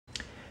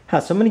Hi,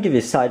 so I'm going to give you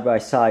a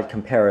side-by-side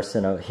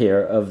comparison here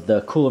of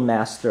the Cooler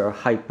Master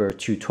Hyper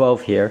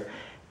 212 here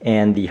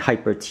and the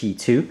Hyper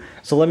T2.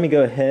 So let me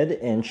go ahead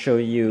and show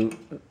you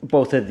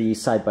both of these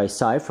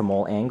side-by-side from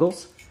all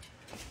angles.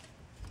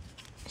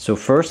 So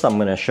first I'm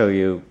going to show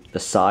you the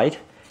side,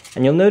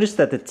 and you'll notice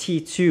that the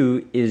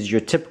T2 is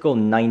your typical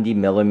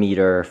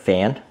 90mm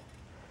fan,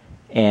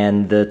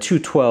 and the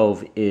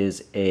 212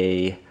 is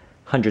a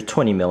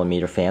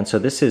 120mm fan. So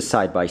this is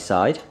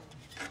side-by-side.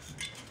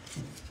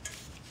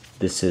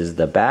 This is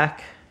the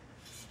back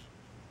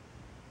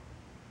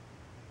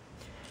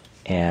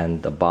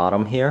and the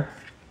bottom here.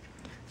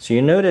 So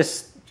you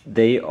notice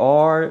they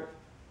are,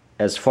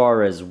 as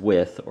far as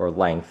width or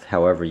length,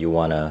 however you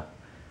want to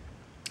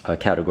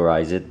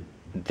categorize it,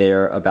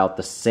 they're about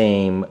the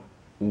same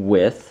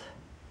width.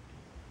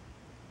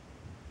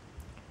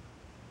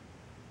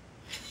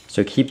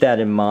 So keep that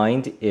in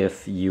mind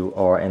if you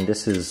are, and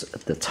this is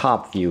the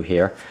top view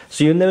here.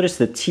 So you'll notice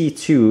the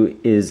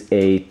T2 is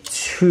a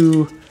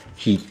 2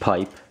 heat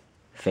pipe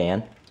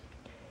fan,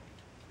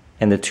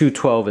 and the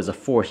 212 is a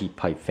 4 heat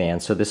pipe fan.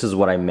 So this is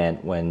what I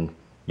meant when,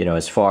 you know,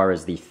 as far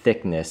as the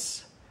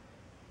thickness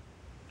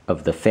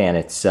of the fan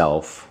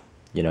itself,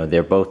 you know,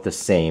 they're both the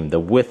same. The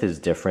width is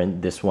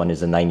different. This one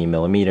is a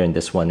 90mm and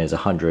this one is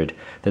 100.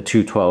 The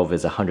 212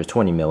 is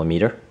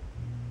 120mm.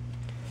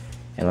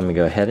 And let me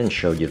go ahead and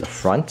show you the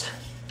front.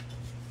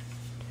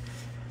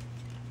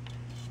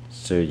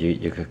 So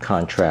you could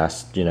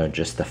contrast, you know,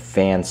 just the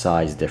fan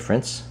size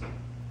difference.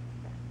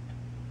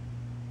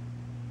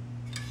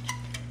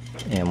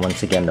 And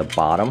once again, the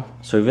bottom.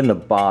 So even the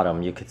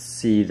bottom, you could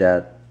see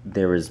that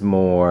there is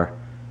more,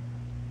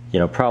 you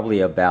know, probably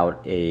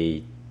about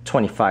a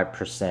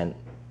 25%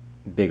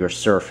 bigger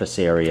surface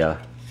area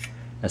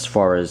as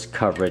far as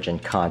coverage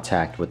and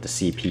contact with the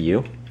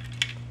CPU.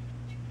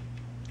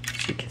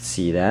 So you can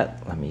see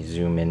that. Let me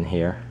zoom in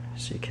here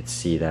so you can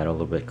see that a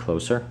little bit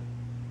closer.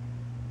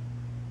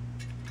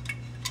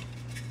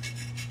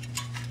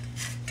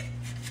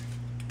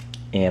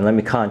 And let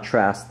me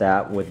contrast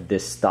that with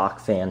this stock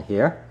fan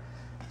here.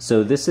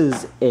 So this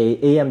is a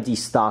AMD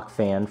stock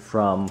fan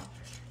from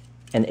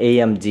an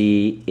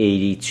AMD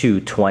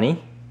 8220,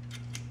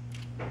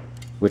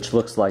 which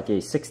looks like a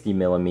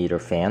 60mm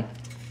fan.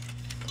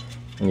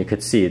 And you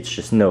could see it's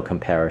just no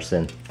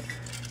comparison.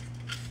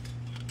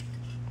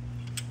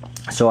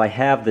 So I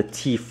have the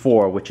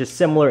T4, which is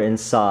similar in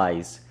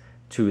size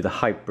to the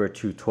Hyper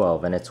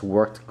 212, and it's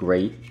worked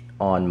great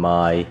on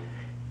my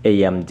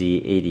AMD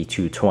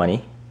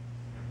 8220,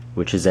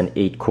 which is an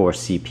 8-core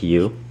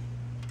CPU.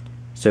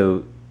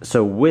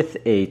 So with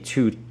a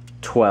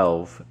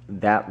 212,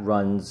 that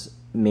runs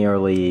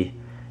merely,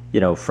 you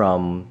know,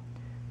 from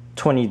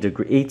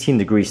 18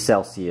 degrees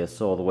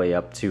Celsius all the way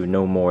up to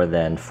no more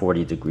than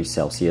 40 degrees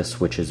Celsius,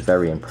 which is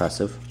very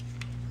impressive.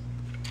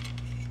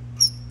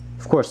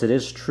 Of course, it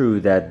is true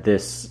that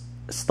this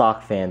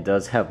stock fan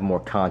does have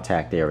more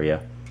contact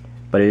area,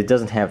 but it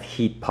doesn't have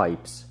heat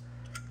pipes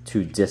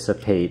to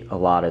dissipate a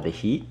lot of the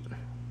heat,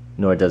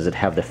 nor does it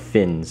have the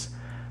fins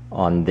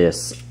on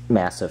this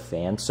massive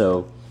fan.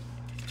 So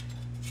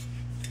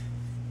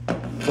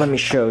let me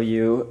show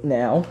you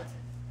now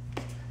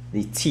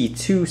the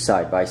T2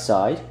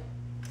 side-by-side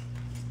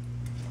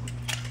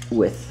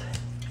with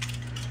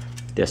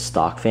this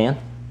stock fan.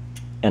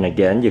 And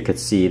again, you could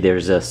see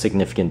there's a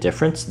significant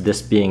difference,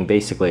 this being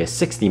basically a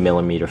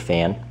 60mm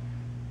fan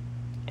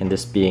and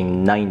this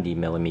being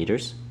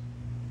 90mm.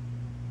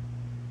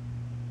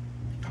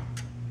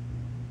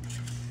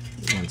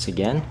 Once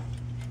again,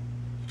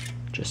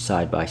 just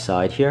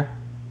side-by-side here.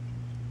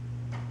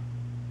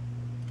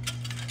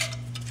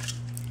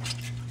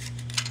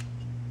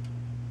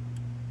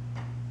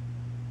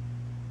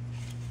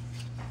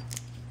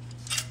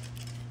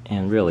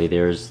 And really,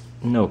 there's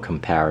no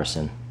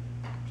comparison.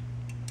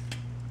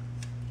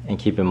 And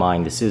keep in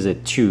mind, this is a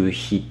 2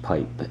 heat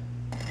pipe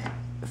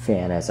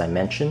fan, as I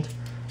mentioned.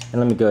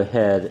 And let me go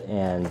ahead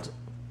and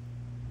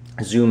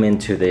zoom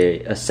into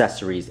the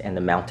accessories and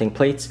the mounting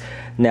plates.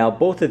 Now,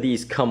 both of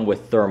these come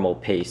with thermal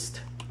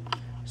paste.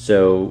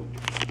 So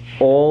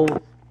all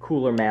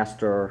Cooler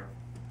Master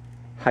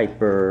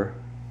Hyper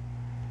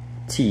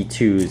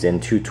T2s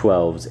and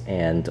 212s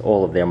and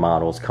all of their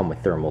models come with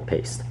thermal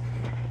paste.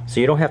 So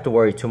you don't have to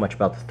worry too much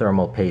about the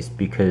thermal paste,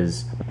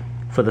 because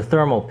for the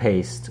thermal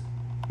paste,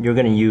 you're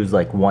going to use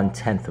like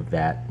 1/10 of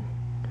that,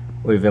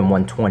 or even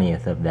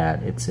 1/20th of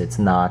that. It's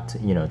not,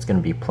 you know, it's going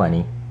to be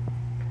plenty.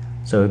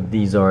 So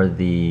these are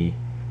the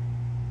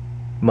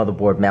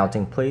motherboard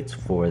mounting plates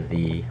for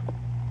the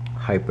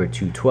Hyper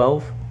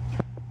 212.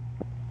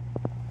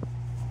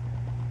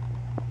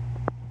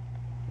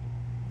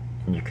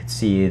 And you can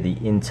see the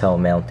Intel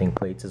mounting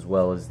plates as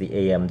well as the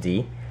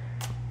AMD.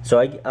 So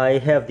I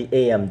have the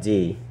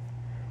AMD,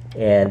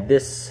 and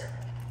this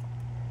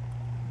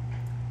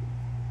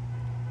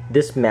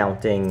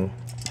mounting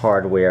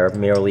hardware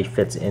merely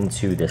fits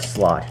into this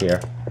slot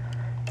here.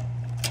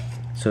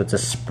 So it's a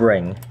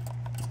spring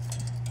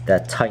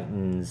that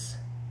tightens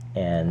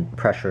and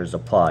pressure is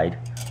applied.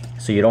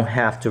 So you don't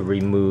have to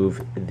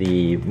remove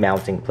the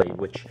mounting plate,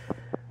 which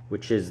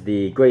which is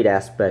the great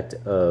aspect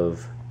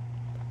of,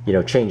 you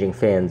know, changing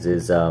fans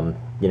is,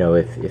 you know,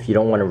 if you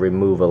don't want to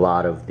remove a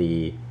lot of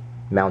the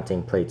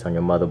mounting plates on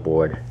your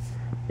motherboard,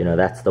 you know,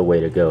 that's the way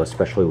to go,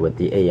 especially with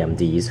the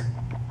AMDs.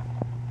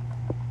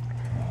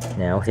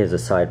 Now here's a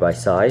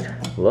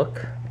side-by-side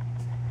look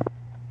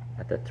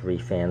at the 3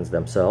 fans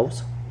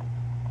themselves.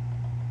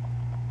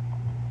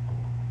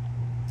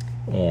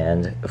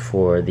 And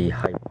for the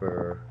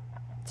Hyper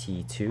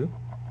T2,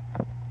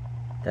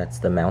 that's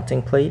the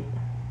mounting plate.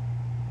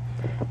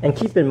 And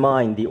keep in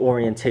mind the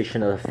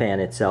orientation of the fan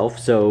itself.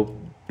 So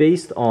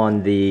based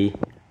on the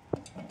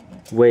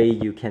way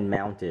you can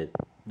mount it,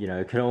 you know,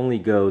 it can only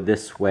go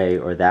this way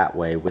or that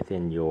way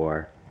within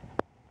your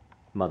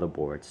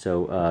motherboard.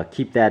 So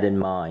keep that in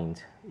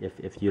mind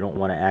if you don't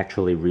want to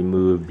actually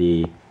remove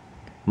the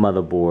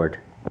motherboard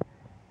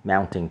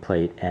mounting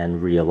plate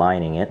and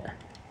realigning it.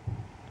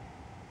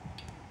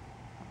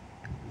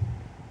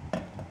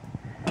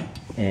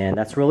 And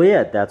that's really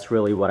it. That's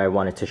really what I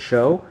wanted to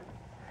show.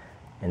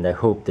 And I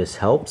hope this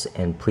helps,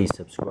 and please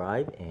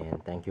subscribe,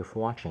 and thank you for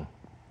watching.